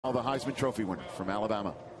The Heisman Trophy winner from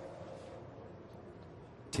Alabama.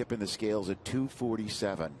 Tipping the scales at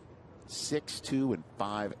 247. 6'2" and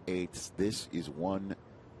 5/8. This is one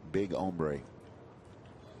big hombre.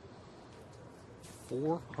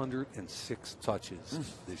 406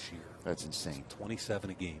 touches this year. That's insane. 27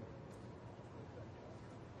 a game.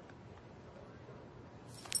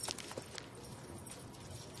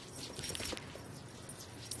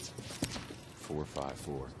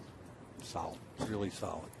 .454. Solid. Really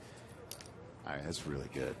solid. All right, that's really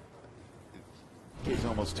good. He's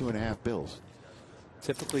almost 2.5 bills.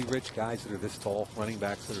 Typically, rich guys that are this tall, running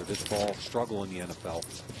backs that are this tall, struggle in the NFL.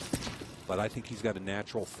 But I think he's got a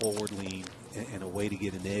natural forward lean and a way to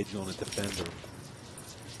get an edge on a defender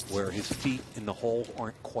where his feet in the hole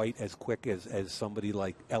aren't quite as quick as somebody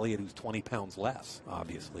like Elliott, who's 20 pounds less,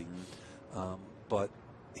 obviously. But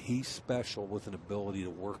he's special with an ability to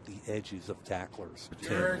work the edges of tacklers,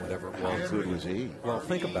 10, whatever it was. How good was he? Well,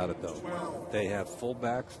 think about it, though. They have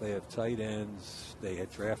fullbacks, they have tight ends, they had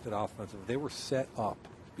drafted offensive. They were set up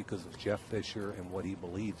because of Jeff Fisher and what he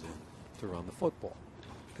believes in to run the football.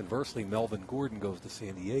 Conversely, Melvin Gordon goes to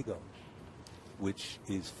San Diego, which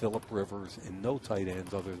is Phillip Rivers and no tight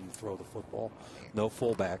ends other than throw the football, no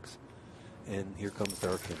fullbacks, and here comes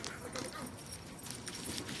Derrick Henry.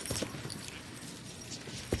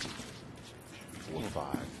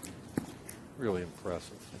 Really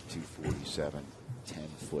impressive. 247,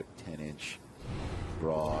 10-foot, 10-inch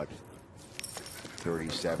broad,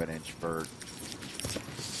 37-inch vert.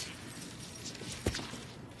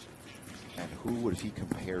 And who would he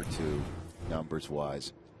compare to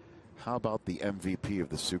numbers-wise? How about the MVP of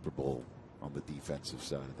the Super Bowl on the defensive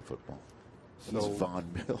side of the football? He's Von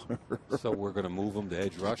Miller. So we're going to move him to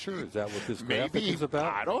edge rusher? Is that what this graphic is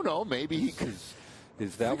about? I don't know. Maybe he could.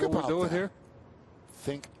 Is that what we're doing here?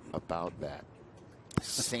 Think about that.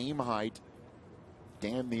 Same height,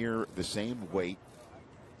 damn near the same weight.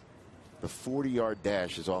 The 40-yard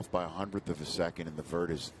dash is off by 100th of a second, and the vert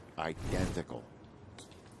is identical.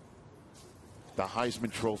 The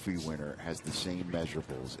Heisman Trophy winner has the same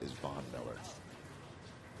measurables as Von Miller.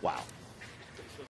 Wow.